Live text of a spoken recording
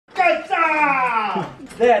Wow!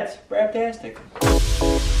 That's fantastic.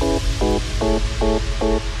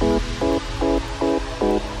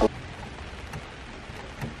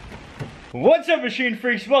 What's up, machine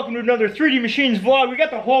freaks? Welcome to another 3D Machines vlog. We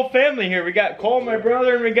got the whole family here. We got Cole, my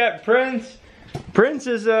brother, and we got Prince. Prince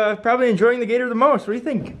is probably enjoying the Gator the most. What do you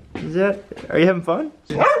think? Are you having fun?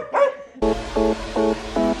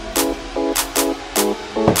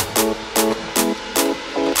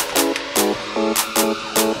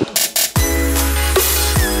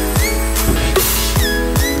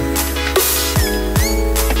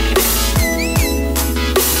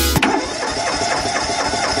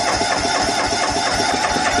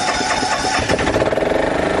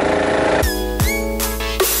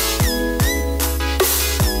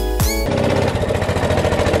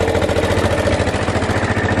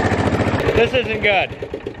 This isn't good.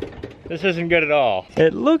 This isn't good at all.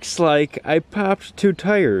 It looks like I popped 2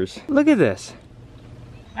 tires. Look at this.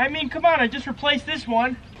 I mean, come on, I just replaced this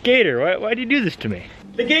one. Gator, why'd you do this to me?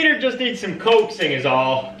 The Gator just needs some coaxing is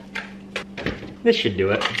all. This should do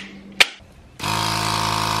it.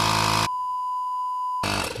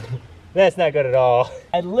 That's not good at all.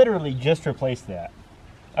 I literally just replaced that.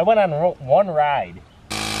 I went on one ride.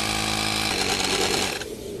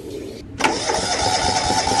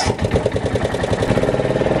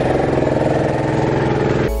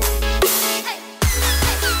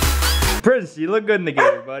 Prince, you look good in the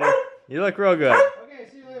Gator, buddy. You look real good. Okay,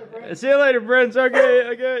 see you later, Prince. See you later, Prince.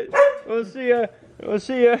 Okay. We'll see ya. We'll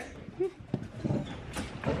see ya.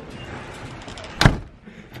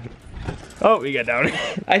 Oh, we got down.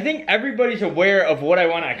 I think everybody's aware of what I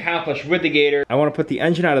want to accomplish with the Gator. I want to put the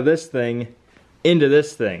engine out of this thing into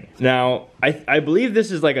this thing. Now, I believe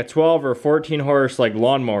this is like a 12 or 14 horse like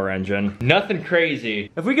lawnmower engine. Nothing crazy.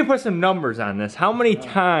 If we could put some numbers on this, how many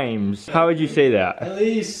times, how would you say that? At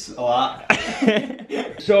least a lot.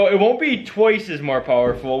 So it won't be twice as more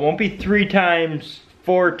powerful. It won't be 3 times,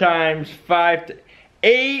 4 times,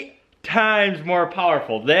 8 times more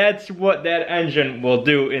powerful. That's what that engine will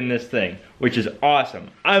do in this thing, which is awesome.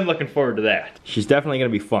 I'm looking forward to that. She's definitely gonna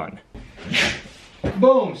be fun.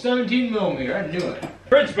 Boom, 17 millimeter, I knew it.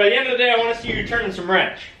 Prince, by the end of the day, I want to see you turning some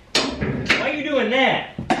wrench. Why are you doing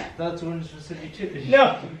that? That's one specific too.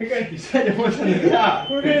 No, you said it wasn't the top.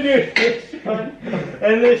 We're gonna do this one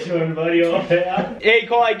and this one, buddy. Hey,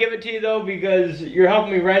 Cole, I give it to you though because you're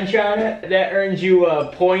helping me wrench on it. That earns you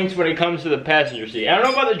points when it comes to the passenger seat. I don't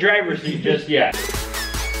know about the driver's seat just yet.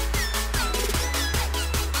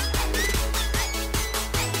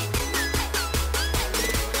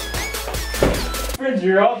 Prince,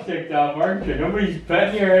 you're all ticked off, aren't you? Nobody's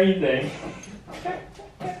petting you or anything.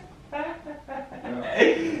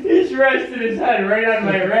 He's resting his head right on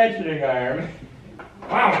my ratcheting arm.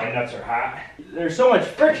 Wow, my nuts are hot. There's so much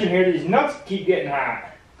friction here, these nuts keep getting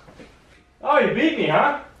hot. Oh, you beat me,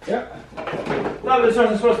 huh? Yep. No, this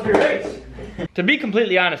wasn't supposed to be a race. To be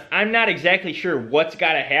completely honest, I'm not exactly sure what's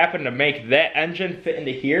got to happen to make that engine fit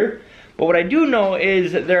into here. But what I do know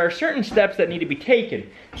is that there are certain steps that need to be taken.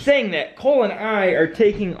 Saying that, Cole and I are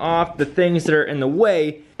taking off the things that are in the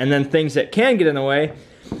way and then things that can get in the way.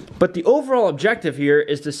 But the overall objective here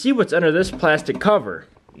is to see what's under this plastic cover.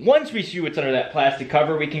 Once we see what's under that plastic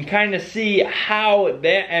cover, we can kind of see how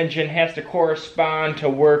that engine has to correspond to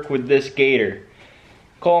work with this Gator.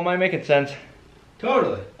 Cole, am I making sense?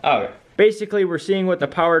 Totally. Okay. Basically, we're seeing what the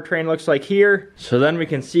powertrain looks like here, so then we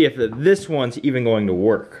can see if this one's even going to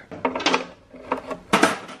work.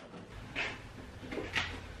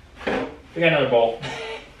 We got another bolt.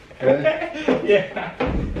 Really? Yeah.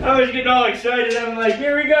 I was getting all excited. I'm like,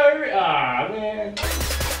 here we go. Ah, man.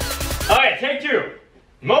 All right, take 2.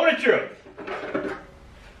 Moment of truth.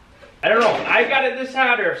 I don't know. I got it this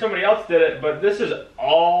hot or if somebody else did it, but this is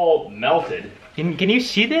all melted. Can you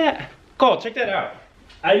see that? Cole, check that out.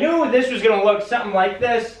 I knew this was gonna look something like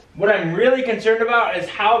this. What I'm really concerned about is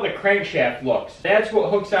how the crankshaft looks. That's what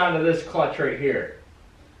hooks onto this clutch right here.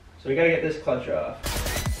 So we gotta get this clutch off.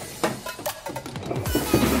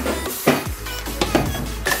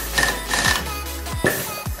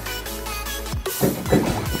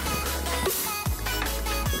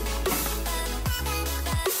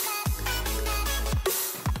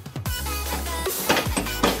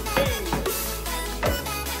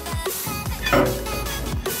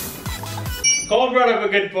 Cole brought up a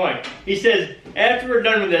good point. He says, after we're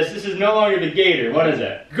done with this is no longer the Gator. What is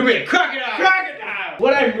it? It could be a crocodile! Crocodile!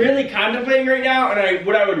 What I'm really contemplating right now, and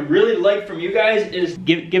what I would really like from you guys is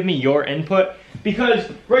give me your input. Because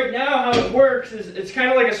right now how it works is it's kind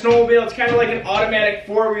of like a snowmobile, it's kind of like an automatic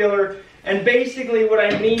 4-wheeler. And basically what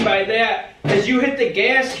I mean by that is you hit the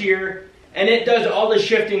gas here and it does all the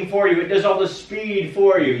shifting for you. It does all the speed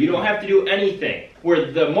for you. You don't have to do anything.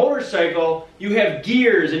 Where the motorcycle, you have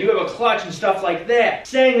gears and you have a clutch and stuff like that.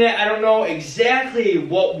 Saying that, I don't know exactly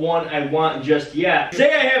what one I want just yet.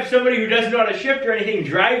 Say I have somebody who doesn't know how to shift or anything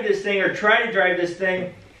drive this thing or try to drive this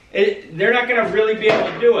thing, they're not gonna really be able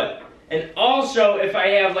to do it. And also, if I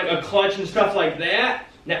have like a clutch and stuff like that,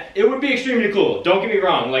 now, it would be extremely cool, don't get me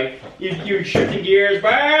wrong. Like, you shift the gears,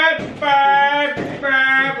 like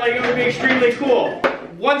it would be extremely cool.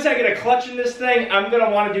 Once I get a clutch in this thing, I'm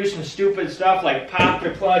gonna wanna do some stupid stuff like pop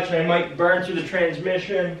the clutch and I might burn through the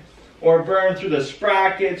transmission or burn through the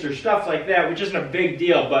sprockets or stuff like that, which isn't a big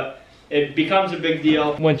deal, but it becomes a big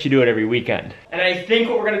deal once you do it every weekend. And I think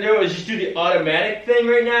what we're gonna do is just do the automatic thing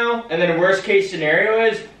right now, and then worst case scenario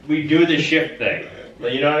is we do the shift thing.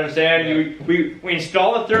 You know what I'm saying? We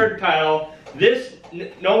install a third pedal. This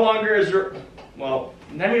no longer is, well,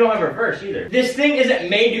 then we don't have reverse either. This thing isn't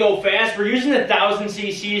made to go fast. We're using 1,000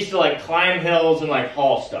 cc's to like climb hills and like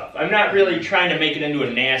haul stuff. I'm not really trying to make it into a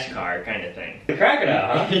NASCAR kind of thing. Crack it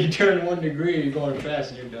out, huh? You turn 1 degree, you're going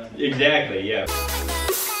fast and you're done. Exactly, yeah.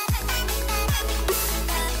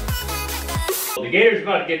 The Gator's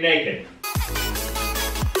about to get naked.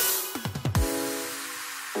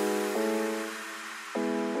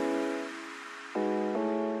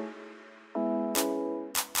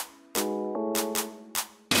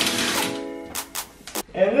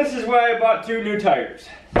 And this is why I bought 2 new tires.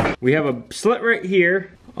 We have a slit right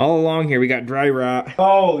here. All along here we got dry rot.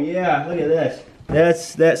 Oh yeah, look at this.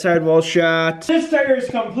 That's that sidewall shot. This tire is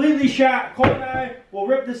completely shot. Cole and I will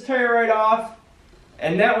rip this tire right off.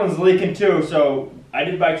 And that one's leaking too, so I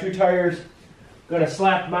did buy 2 tires. Gonna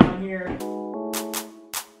slap them on here.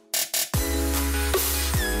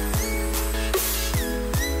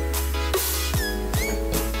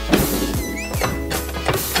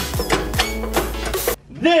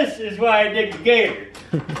 This is why I dig the Gator,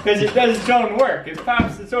 because it does its own work. It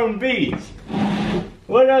pops its own beads.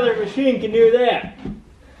 What other machine can do that?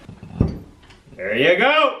 There you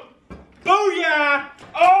go. Booyah!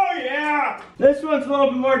 Oh yeah! This one's a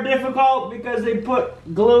little bit more difficult because they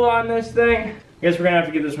put glue on this thing. Guess we're gonna have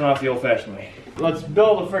to get this one off the old-fashioned way. Let's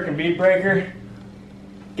build a freaking bead breaker.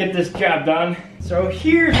 Get this job done. So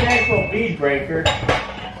here's an actual bead breaker,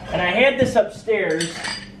 and I had this upstairs,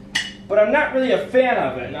 but I'm not really a fan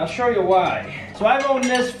of it, and I'll show you why. So I've owned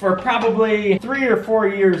this for probably 3 or 4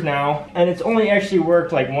 years now, and it's only actually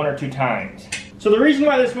worked like 1 or 2 times. So the reason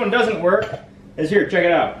why this one doesn't work is here, check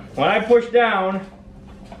it out. When I push down,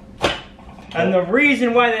 and the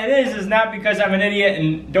reason why that is not because I'm an idiot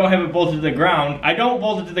and don't have it bolted to the ground. I don't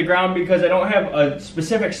bolt it to the ground because I don't have a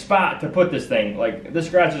specific spot to put this thing. Like, this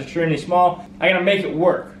garage is extremely small. I gotta make it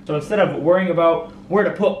work. So instead of worrying about where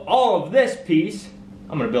to put all of this piece,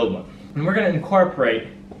 I'm gonna build one. And we're gonna incorporate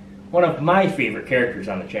one of my favorite characters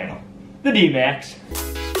on the channel, the D-Max.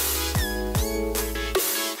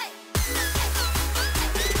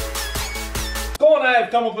 Cole and I have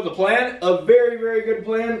come up with a plan, a very, very good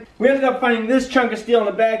plan. We ended up finding this chunk of steel in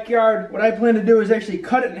the backyard. What I plan to do is actually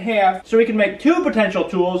cut it in half so we can make 2 potential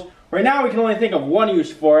tools. Right now we can only think of 1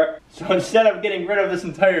 use for it. So instead of getting rid of this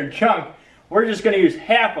entire chunk, we're just gonna use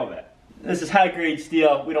half of it. This is high grade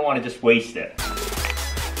steel, we don't wanna just waste it.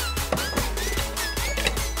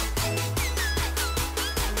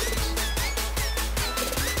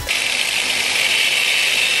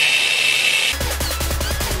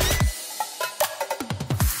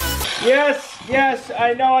 Yes,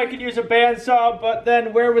 I know I could use a bandsaw, but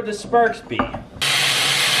then where would the sparks be?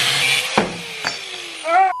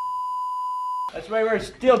 Ah! That's why we're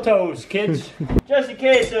steel toes, kids. Just in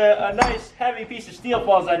case a nice heavy piece of steel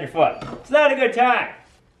falls on your foot. It's not a good time.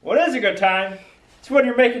 What is a good time? It's when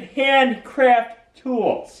you're making handcraft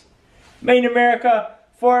tools. Made in America,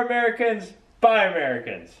 for Americans, by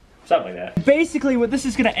Americans. Something like that. Basically what this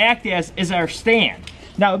is gonna act as is our stand.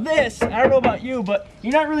 Now this, I don't know about you, but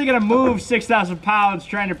you're not really gonna move 6,000 pounds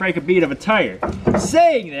trying to break a bead of a tire.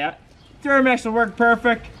 Saying that, Duramax will work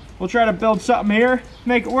perfect. We'll try to build something here,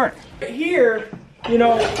 make it work. Here, you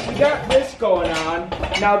know, we got this going on.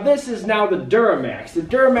 Now this is now the Duramax. The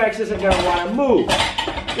Duramax isn't gonna wanna move.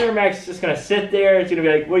 Duramax is just gonna sit there, it's gonna be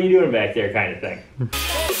like, what are you doing back there kind of thing.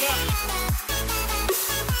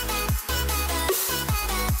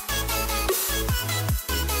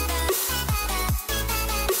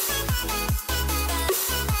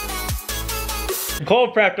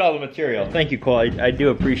 Cole prepped all the material. Thank you, Cole. I do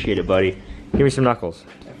appreciate it, buddy. Give me some knuckles.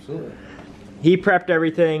 Absolutely. He prepped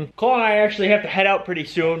everything. Cole and I actually have to head out pretty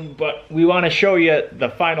soon, but we want to show you the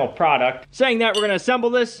final product. Saying that, we're going to assemble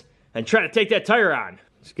this and try to take that tire on.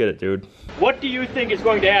 Let's get it, dude. What do you think is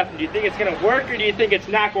going to happen? Do you think it's going to work, or do you think it's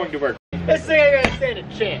not going to work? This thing ain't gonna stand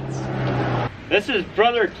a chance. This is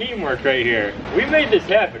brother teamwork right here. We made this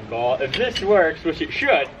happen, Cole. If this works, which it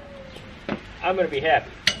should, I'm gonna be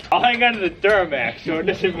happy. I'll hang on to the Duramax so it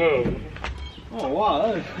doesn't move. Oh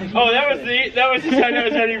wow! That was the side that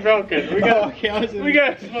was already broken. We got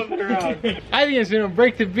to flip it around. I think it's gonna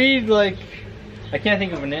break the bead. Like I can't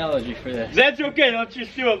think of an analogy for this. That's okay. Let's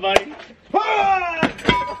just do it, buddy.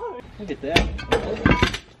 Look at that.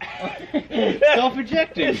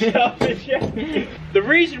 Self-ejecting. Self-ejecting. The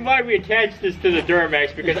reason why we attached this to the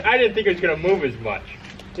Duramax because I didn't think it was gonna move as much.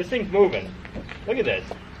 This thing's moving. Look at this.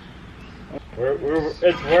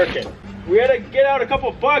 It's working. We had to get out a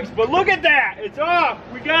couple bugs, but look at that! It's off!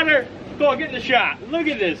 We got her. Go get in the shot. Look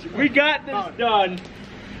at this. We got this done.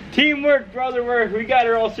 Teamwork, brother work. We got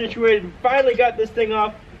her all situated. We finally got this thing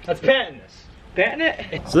off. Let's patent this. Patent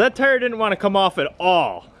it? So that tire didn't want to come off at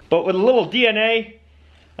all. But with a little DNA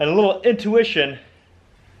and a little intuition,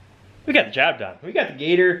 we got the job done. We got the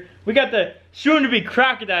Gator. We got the soon-to-be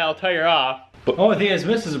crocodile tire off. But only thing that's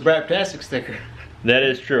missed is a Brat Plastic sticker. That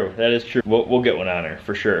is true. That is true. We'll get one on her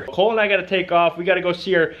for sure. Cole and I got to take off. We got to go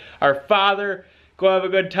see our father. Go have a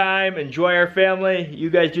good time. Enjoy our family.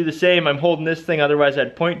 You guys do the same. I'm holding this thing. Otherwise,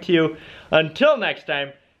 I'd point to you. Until next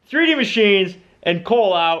time, 3D Machines and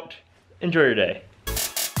Cole out. Enjoy your day.